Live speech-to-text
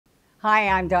Hi,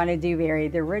 I'm Donna Dewberry,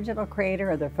 the original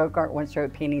creator of the FolkArt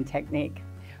one-stroke painting technique.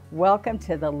 Welcome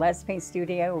to the Let's Paint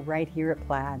studio right here at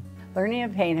Plaid. Learning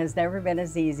to paint has never been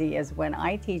as easy as when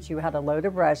I teach you how to load a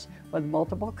brush with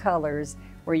multiple colors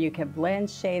where you can blend,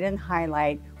 shade, and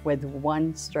highlight with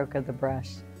one stroke of the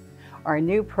brush. Our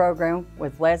new program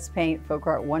with Let's Paint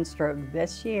FolkArt One Stroke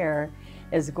this year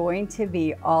is going to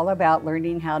be all about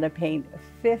learning how to paint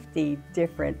 50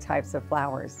 different types of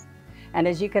flowers. And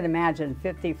as you can imagine,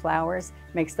 50 flowers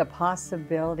makes the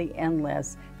possibility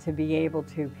endless to be able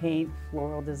to paint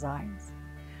floral designs.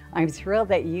 I'm thrilled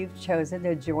that you've chosen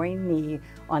to join me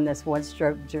on this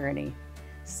one-stroke journey.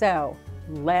 So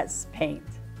let's paint.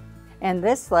 In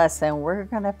this lesson, we're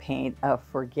going to paint a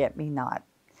forget-me-not.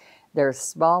 They're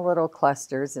small little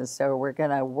clusters, and so we're going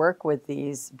to work with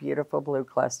these beautiful blue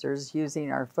clusters using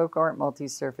our FolkArt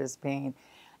multi-surface paint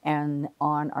and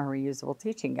on our reusable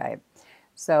teaching guide.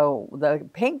 So the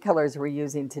paint colors we're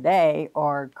using today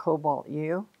are Cobalt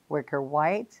U, Wicker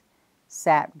White,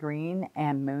 Sap Green,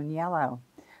 and Moon Yellow.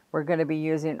 We're going to be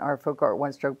using our FolkArt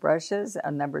one-stroke brushes, a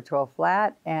number 12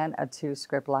 flat, and a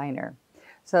 2-script liner.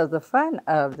 So the fun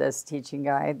of this teaching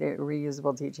guide, the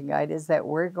reusable teaching guide, is that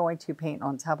we're going to paint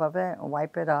on top of it and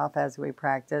wipe it off as we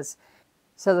practice.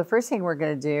 So the first thing we're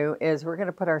going to do is we're going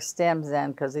to put our stems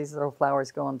in because these little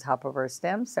flowers go on top of our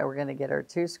stems. So we're going to get our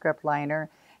 2-script liner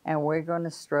and we're going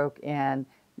to stroke in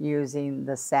using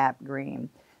the Sap Green.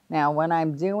 Now when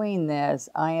I'm doing this,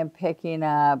 I am picking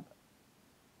up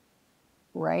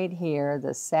right here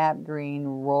the Sap Green,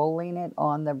 rolling it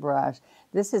on the brush.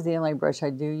 This is the only brush I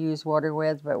do use water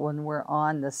with, but when we're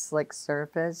on the slick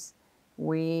surface,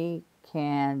 we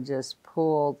can just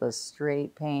pull the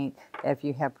straight paint if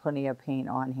you have plenty of paint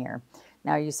on here.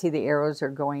 Now you see the arrows are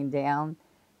going down.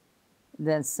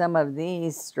 Then some of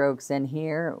these strokes in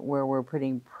here where we're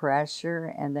putting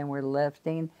pressure and then we're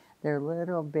lifting, they're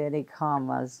little bitty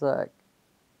commas, look,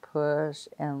 push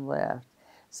and lift.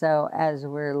 So as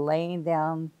we're laying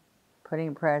down,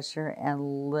 putting pressure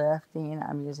and lifting,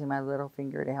 I'm using my little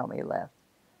finger to help me lift.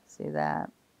 See that?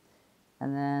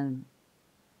 And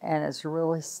it's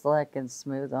really slick and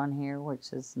smooth on here,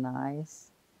 which is nice.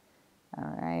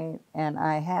 All right, and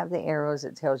I have the arrows.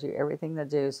 It tells you everything to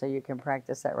do, so you can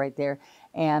practice that right there.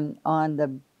 And on the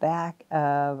back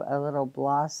of a little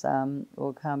blossom,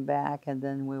 we'll come back and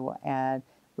then we will add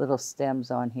little stems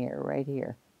on here, right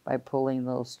here, by pulling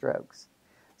little strokes.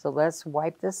 So let's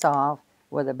wipe this off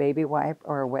with a baby wipe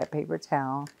or a wet paper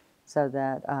towel so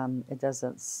that it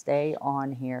doesn't stay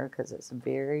on here because it's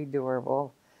very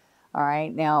durable. All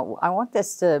right, now I want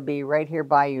this to be right here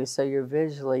by you so you're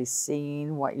visually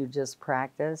seeing what you just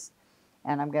practiced.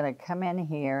 And I'm going to come in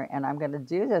here and I'm going to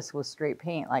do this with straight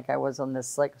paint like I was on the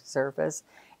slick surface.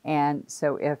 And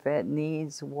so if it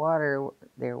needs water,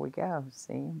 there we go.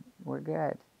 See, we're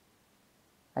good.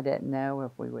 I didn't know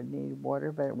if we would need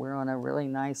water, but we're on a really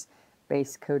nice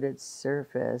base coated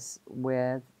surface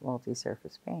with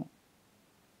multi-surface paint.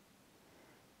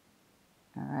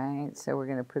 All right, so we're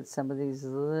going to put some of these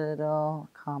little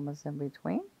commas in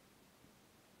between.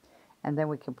 And then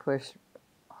we can push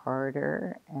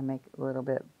harder and make a little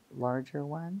bit larger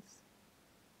ones.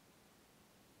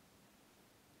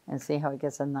 And see how it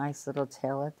gets a nice little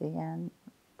tail at the end?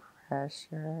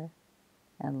 Pressure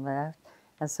and lift.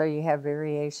 And so you have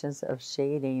variations of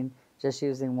shading just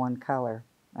using one color.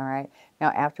 All right, now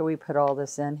after we put all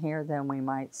this in here, then we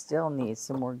might still need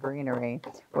some more greenery,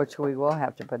 which we will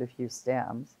have to put a few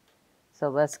stems. So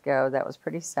let's go. That was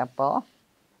pretty simple.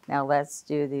 Now let's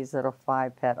do these little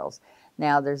 5 petals.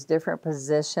 Now there's different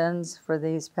positions for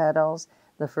these petals.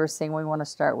 The first thing we want to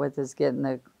start with is getting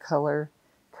the color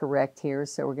correct here.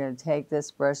 So we're going to take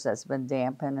this brush that's been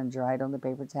dampened and dried on the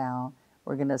paper towel.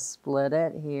 We're going to split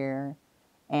it here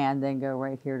and then go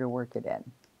right here to work it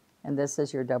in. And this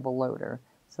is your double loader.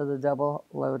 So the double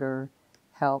loader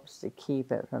helps to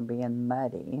keep it from being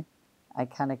muddy. I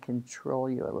kind of control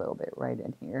you a little bit right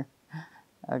in here.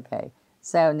 Okay,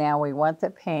 so now we want the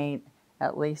paint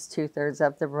at least 2/3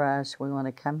 of the brush. We want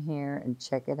to come here and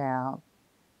check it out.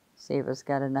 See if it's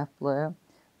got enough blue.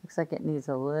 Looks like it needs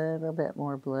a little bit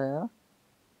more blue. All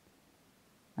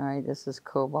right, this is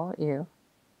Cobalt U.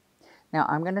 Now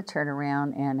I'm going to turn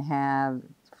around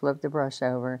and flip the brush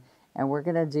over. And we're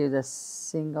going to do this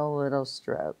single little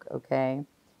stroke, okay?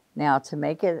 Now, to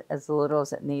make it as little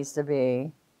as it needs to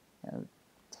be,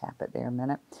 tap it there a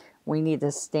minute, we need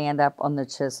to stand up on the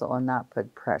chisel and not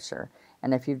put pressure.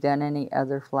 And if you've done any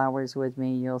other flowers with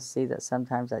me, you'll see that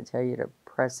sometimes I tell you to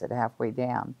press it halfway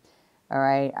down. All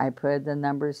right, I put the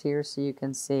numbers here so you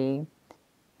can see.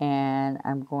 And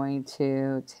I'm going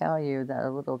to tell you that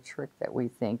a little trick that we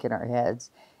think in our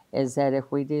heads is that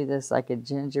if we do this like a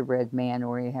gingerbread man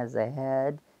where he has a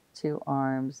head, 2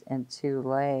 arms, and 2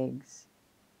 legs,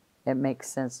 it makes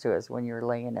sense to us when you're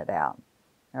laying it out.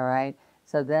 All right,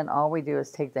 so then all we do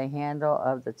is take the handle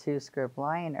of the 2-script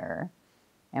liner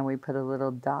and we put a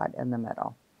little dot in the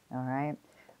middle. All right,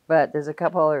 but there's a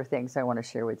couple other things I want to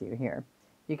share with you here.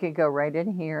 You could go right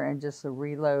in here and just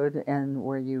reload and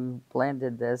where you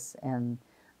blended this and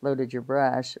loaded your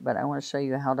brush, but I want to show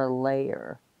you how to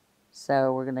layer.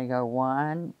 So we're going to go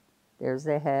 1, there's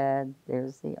the head,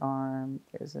 there's the arm,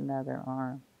 there's another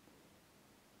arm.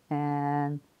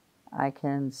 And I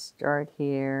can start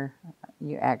here.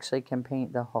 You actually can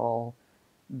paint the whole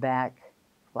back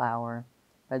flower,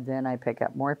 but then I pick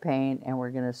up more paint and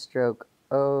we're going to stroke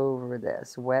over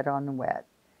this, wet on wet.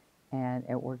 And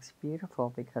it works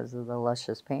beautiful because of the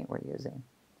luscious paint we're using.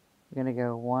 We're going to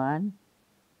go 1,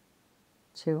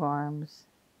 2 arms,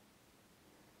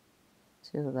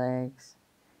 2 legs.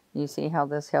 You see how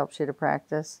this helps you to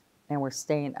practice? And we're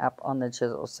staying up on the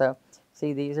chisel. So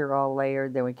see, these are all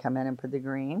layered. Then we come in and put the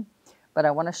green. But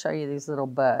I want to show you these little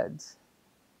buds.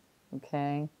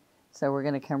 Okay? So we're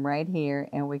going to come right here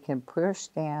and we can push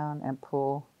down and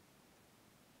pull.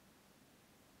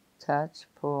 Touch,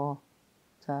 pull,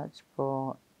 touch,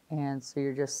 pull. And so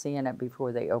you're just seeing it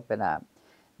before they open up.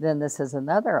 Then this is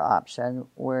another option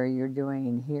where you're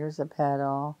doing, here's a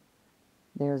petal,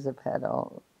 there's a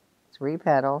petal, 3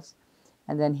 petals.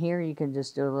 And then here you can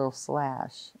just do a little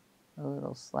slash,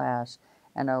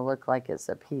 and it'll look like it's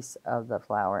a piece of the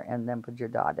flower, and then put your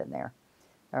dot in there.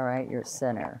 All right, your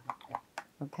center.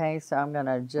 Okay, so I'm going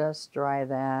to just dry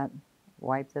that,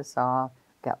 wipe this off.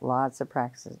 Got lots of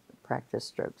practice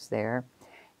strokes there.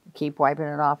 Keep wiping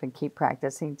it off and keep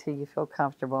practicing till you feel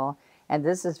comfortable. And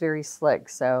this is very slick,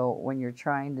 so when you're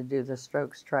trying to do the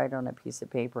strokes, try it on a piece of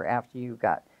paper after you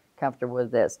got comfortable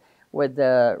with this. With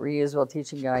the reusable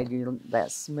teaching guide,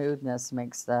 that smoothness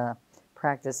makes the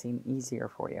practicing easier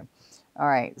for you. All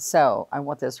right, so I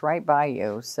want this right by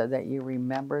you so that you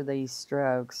remember these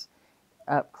strokes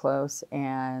up close,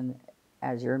 and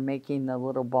as you're making the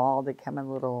little ball, they come in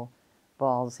little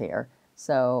balls here.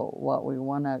 So what we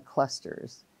want to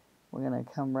clusters. We're going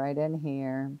to come right in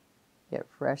here, get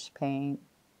fresh paint.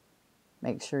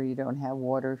 Make sure you don't have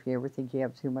water. If you ever think you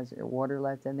have too much water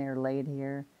left in there, lay it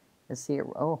here. You see it,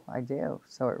 oh, I do,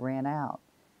 so it ran out.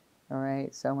 All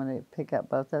right, so I'm going to pick up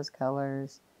both those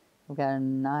colors. We've got a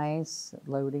nice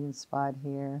loading spot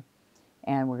here,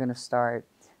 and we're going to start.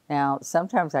 Now,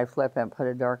 sometimes I flip and put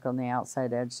a dark on the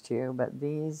outside edge too, but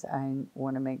these I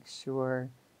want to make sure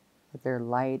that they're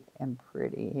light and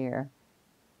pretty here.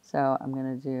 So I'm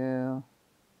going to do,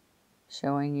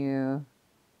 showing you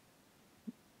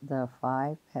the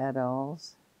 5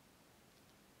 petals.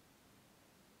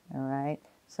 All right,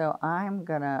 so I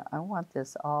want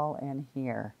this all in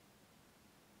here,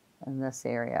 in this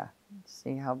area.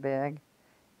 See how big?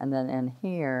 And then in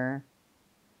here,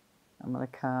 I'm going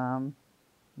to come,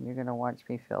 you're going to watch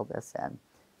me fill this in.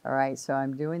 All right, so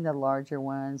I'm doing the larger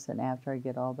ones, and after I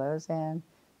get all those in,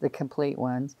 the complete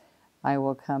ones, I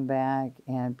will come back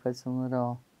and put some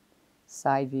little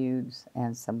side views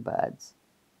and some buds.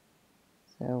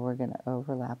 So we're going to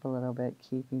overlap a little bit,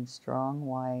 keeping strong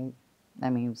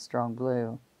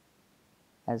blue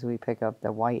as we pick up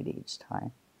the white each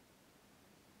time.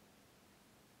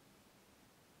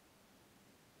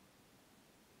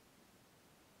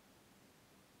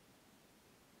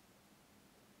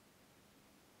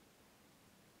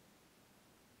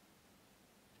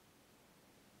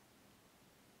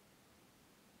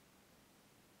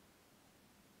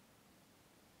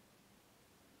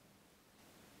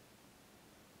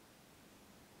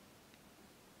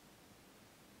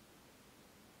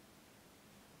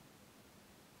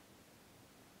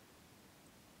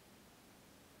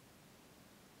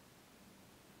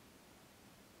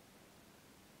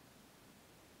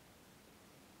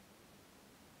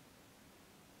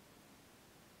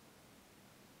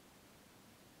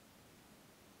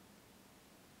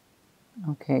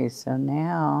 Okay, so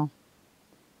now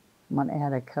I'm going to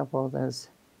add a couple of those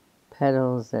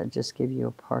petals that just give you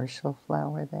a partial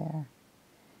flower there,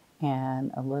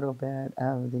 and a little bit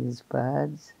of these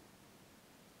buds.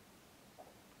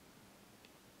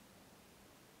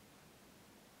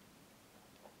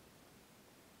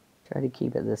 Try to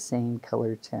keep it the same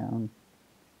color tone.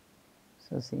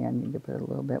 So see, I need to put a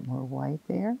little bit more white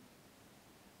there,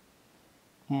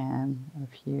 and a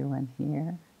few in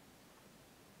here.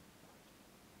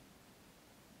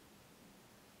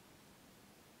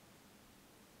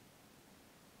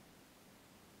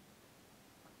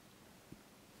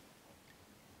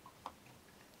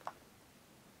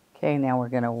 Okay, now we're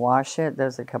going to wash it.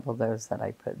 There's a couple of those that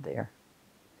I put there.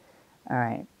 All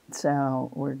right,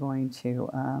 so we're going to,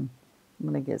 I'm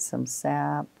going to get some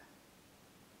sap,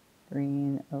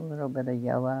 green, a little bit of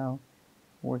yellow,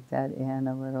 work that in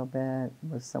a little bit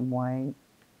with some white.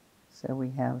 So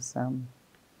we have some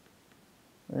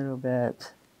little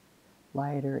bit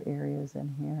lighter areas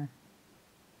in here.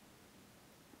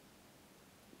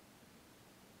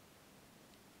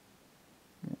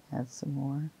 Add some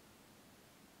more.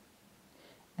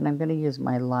 And I'm going to use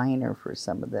my liner for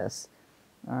some of this.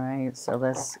 All right, so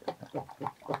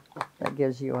that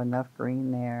gives you enough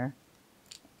green there.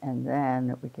 And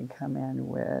then we can come in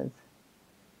with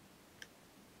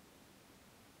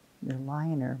the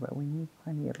liner, but we need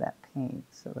plenty of that paint.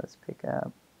 So let's pick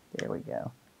up, there we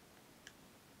go.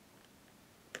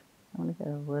 I want to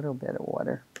get a little bit of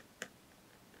water.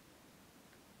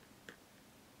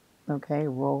 Okay,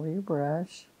 roll your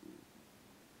brush.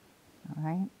 All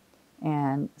right,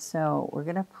 and so we're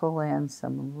going to pull in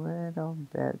some little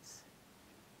bits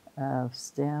of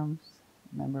stems.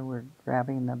 Remember, we're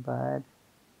grabbing the bud.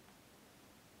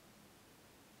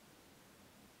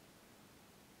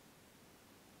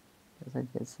 Because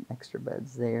I did some extra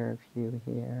buds there, a few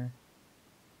here,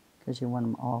 because you want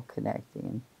them all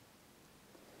connecting.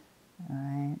 All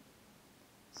right,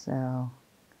 so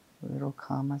little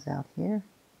commas out here.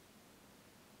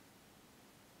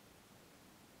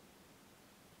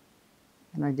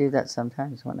 And I do that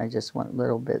sometimes when I just want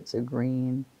little bits of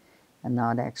green and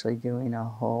not actually doing a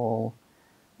whole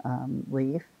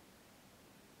leaf.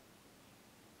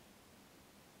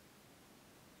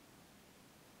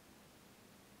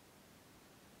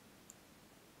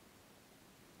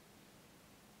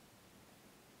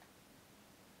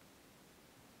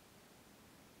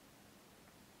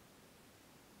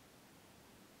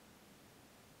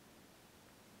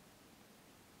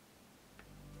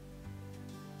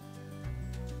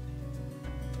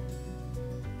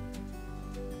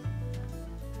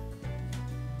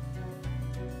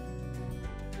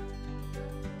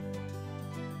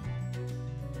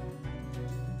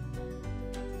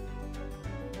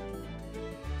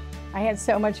 I had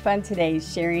so much fun today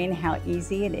sharing how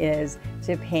easy it is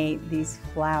to paint these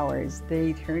flowers.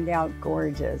 They turned out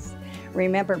gorgeous.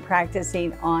 Remember,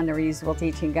 practicing on the reusable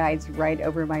teaching guides right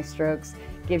over my strokes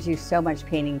gives you so much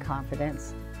painting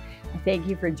confidence. Thank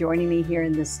you for joining me here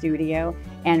in the studio.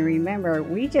 And remember,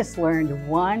 we just learned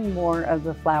one more of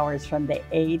the flowers from the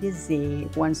A to Z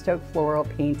one-stroke floral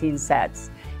painting sets.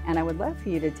 And I would love for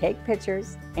you to take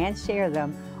pictures and share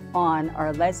them on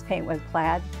our Let's Paint with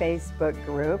Plaid Facebook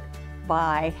group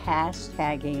by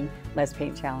hashtagging Let's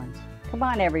Paint Challenge. Come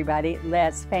on, everybody,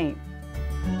 let's paint.